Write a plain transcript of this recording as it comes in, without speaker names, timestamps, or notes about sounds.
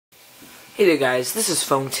Hey there guys, this is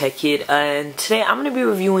Phone Tech Kid, and today I'm going to be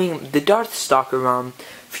reviewing the Darthstalker Rom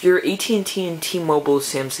for your AT&T and T-Mobile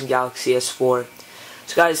Samsung Galaxy S4.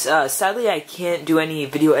 So guys, sadly I can't do any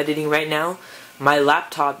video editing right now. My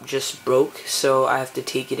laptop just broke, so I have to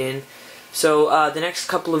take it in. So the next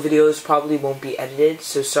couple of videos probably won't be edited,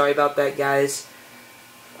 so sorry about that guys.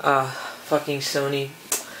 Fucking Sony.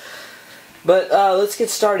 But let's get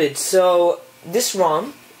started. So this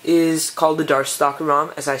ROM is called the Darthstalker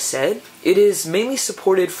Rom, as I said. It is mainly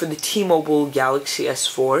supported for the T-Mobile Galaxy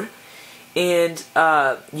S4, and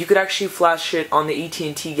you could actually flash it on the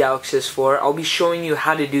AT&T Galaxy S4. I'll be showing you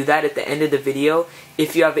how to do that at the end of the video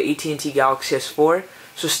if you have an AT&T Galaxy S4,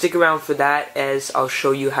 so stick around for that as I'll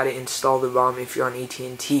show you how to install the ROM if you're on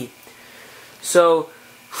AT&T. So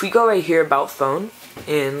if we go right here, about phone,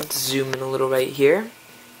 and let's zoom in a little right here,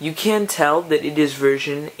 you can tell that it is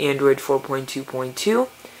version Android 4.2.2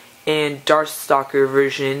 and Darthstalker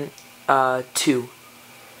version 2.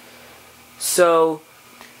 So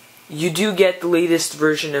you do get the latest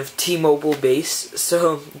version of T-Mobile base,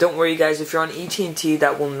 so don't worry guys, if you're on AT&T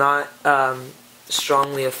that will not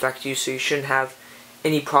strongly affect you, so you shouldn't have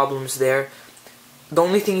any problems there. The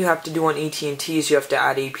only thing you have to do on AT&T is you have to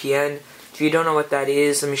add APN. If you don't know what that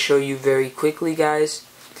is, let me show you very quickly guys.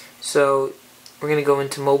 So we're going to go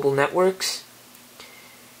into mobile networks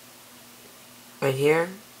right here,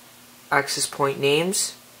 access point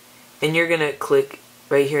names, and you're going to click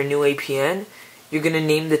right here, new APN. You're going to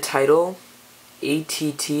name the title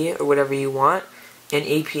ATT or whatever you want, and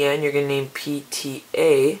APN you're going to name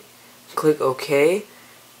PTA. Click OK.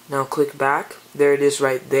 Now click back. There it is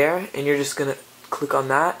right there, and you're just going to click on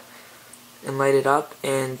that and light it up,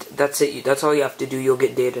 and that's it. That's all you have to do. You'll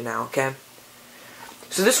get data now, okay?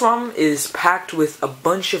 So this ROM is packed with a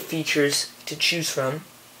bunch of features to choose from.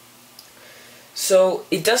 So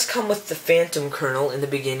it does come with the Phantom kernel in the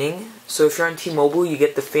beginning. So if you're on T-Mobile, you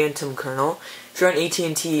get the Phantom kernel. If you're on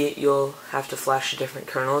AT&T, you'll have to flash a different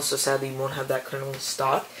kernel, so sadly you won't have that kernel in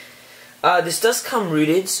stock. This does come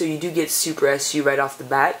rooted, so you do get Super SU right off the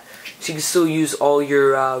bat. So you can still use all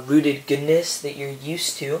your rooted goodness that you're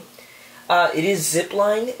used to. It is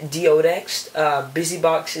zipline, deodexed,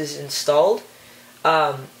 BusyBox is installed.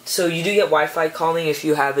 So you do get Wi-Fi calling if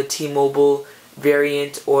you have a T-Mobile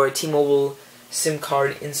variant or a T-Mobile SIM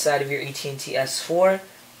card inside of your AT&T S4.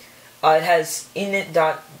 It has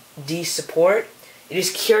init.d support. It is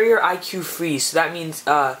carrier IQ free, so that means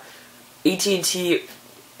AT&T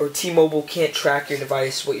or T-Mobile can't track your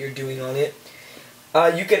device, what you're doing on it.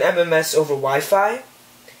 You can MMS over Wi-Fi,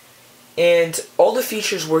 and all the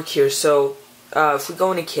features work here. So if we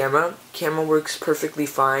go into camera works perfectly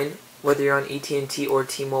fine whether you're on AT&T or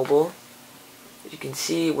T-Mobile. As you can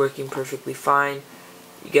see, working perfectly fine.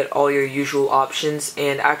 You get all your usual options,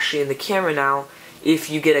 and actually in the camera now, if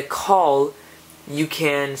you get a call, you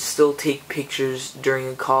can still take pictures during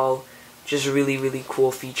a call, which is a really, really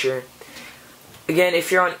cool feature. Again,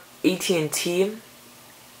 if you're on AT&T,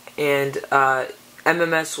 and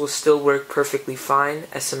MMS will still work perfectly fine,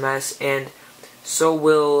 SMS, and so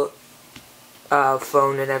will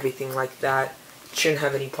phone and everything like that. Shouldn't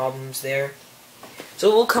have any problems there.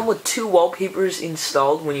 So it will come with 2 wallpapers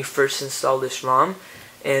installed when you first install this ROM,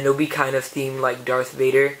 and it'll be kind of themed like Darth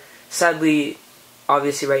Vader. Sadly,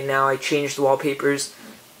 obviously right now I changed the wallpapers,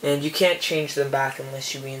 and you can't change them back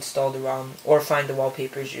unless you reinstall the ROM or find the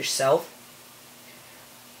wallpapers yourself.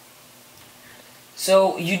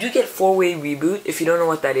 So you do get 4-way reboot. If you don't know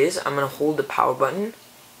what that is, I'm going to hold the power button,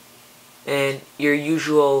 and your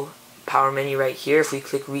usual power menu right here. If we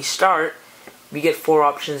click restart, we get 4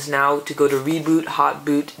 options now to go to reboot, hot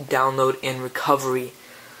boot, download, and recovery.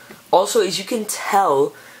 Also, as you can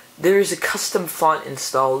tell, there is a custom font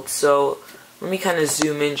installed, so let me kind of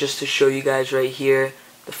zoom in just to show you guys right here.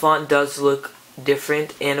 The font does look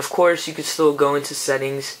different, and of course you could still go into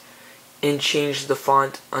settings and change the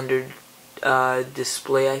font under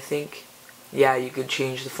display, I think. Yeah, you could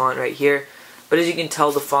change the font right here, but as you can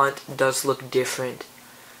tell, the font does look different.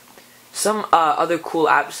 Some other cool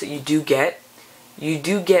apps that you do get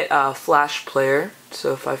Flash Player.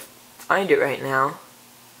 So if I find it right now,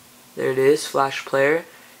 there it is, Flash Player.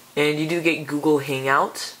 And you do get Google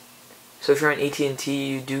Hangouts. So if you're on AT&T,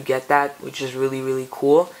 you do get that, which is really, really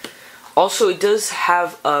cool. Also, it does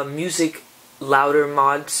have a music louder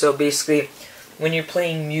mod. So basically, when you're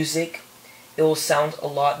playing music, it will sound a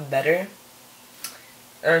lot better.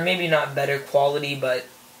 Or maybe not better quality, but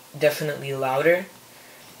definitely louder.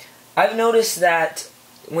 I've noticed that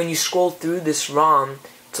when you scroll through this ROM,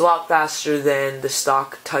 it's a lot faster than the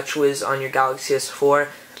stock TouchWiz on your Galaxy S4,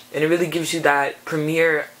 and it really gives you that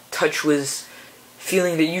premier TouchWiz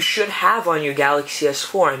feeling that you should have on your Galaxy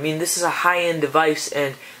S4. I mean, this is a high-end device,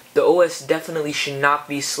 and the OS definitely should not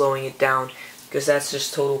be slowing it down, because that's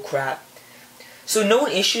just total crap. So no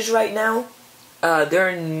issues right now. There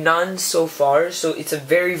are none so far, so it's a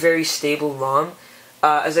very, very stable ROM.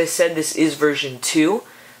 As I said, this is version 2,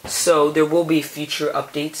 so there will be future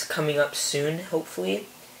updates coming up soon, hopefully.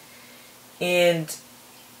 And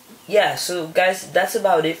yeah, so guys, that's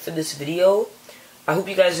about it for this video. I hope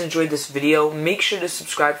you guys enjoyed this video. Make sure to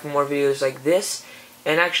subscribe for more videos like this.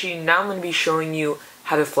 And actually, now I'm going to be showing you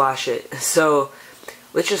how to flash it. So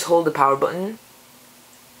let's just hold the power button, and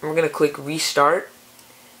we're going to click restart,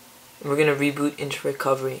 and we're going to reboot into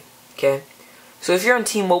recovery. Okay, so if you're on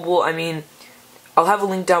T-Mobile, I mean, I'll have a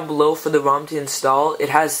link down below for the ROM to install. It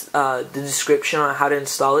has the description on how to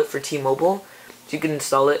install it for T-Mobile, so you can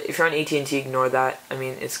install it. If you're on AT&T, ignore that. I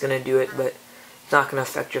mean, it's going to do it, but it's not going to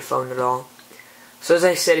affect your phone at all. So as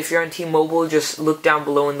I said, if you're on T-Mobile, just look down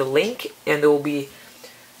below in the link, and there will be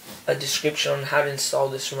a description on how to install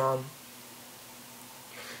this ROM.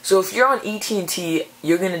 So if you're on AT&T,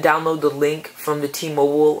 you're going to download the link from the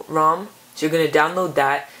T-Mobile ROM. So you're going to download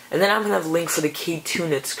that, and then I'm going to have a link for the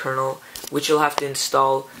K2nits kernel, which you'll have to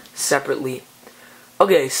install separately.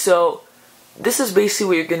 Okay, so this is basically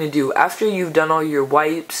what you're going to do. After you've done all your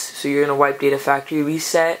wipes, so you're going to wipe Data Factory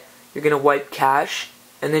Reset, you're going to wipe cache,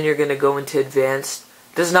 and then you're going to go into Advanced.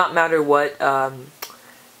 Does not matter what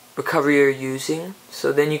recovery you're using.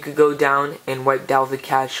 So then you could go down and wipe Dalvik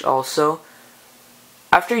cache also.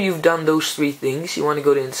 After you've done those three things, you want to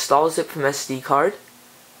go to Install Zip from SD card.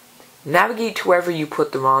 Navigate to wherever you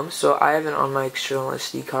put the ROM. So I have it on my external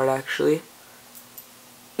SD card actually.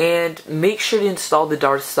 And make sure to install the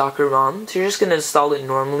Darthstalker Rom. So you're just going to install it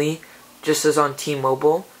normally, just as on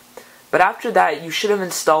T-Mobile. But after that, you should have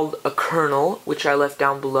installed a kernel, which I left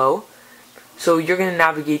down below. So you're going to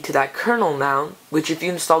navigate to that kernel now, which if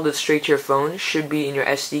you installed it straight to your phone, should be in your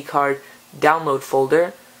SD card download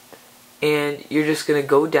folder. And you're just going to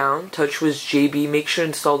go down, TouchWiz JB, make sure to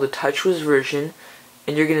install the TouchWiz version,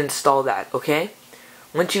 and you're going to install that, okay?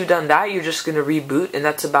 Once you've done that, you're just going to reboot, and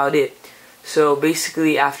that's about it. So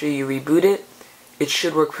basically, after you reboot it, it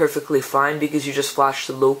should work perfectly fine because you just flashed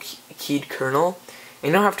the low-keyed kernel. And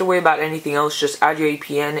you don't have to worry about anything else, just add your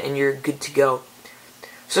APN and you're good to go.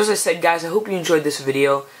 So as I said, guys, I hope you enjoyed this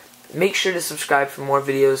video. Make sure to subscribe for more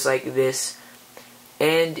videos like this.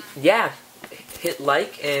 And yeah, hit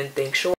like, and thanks for watching.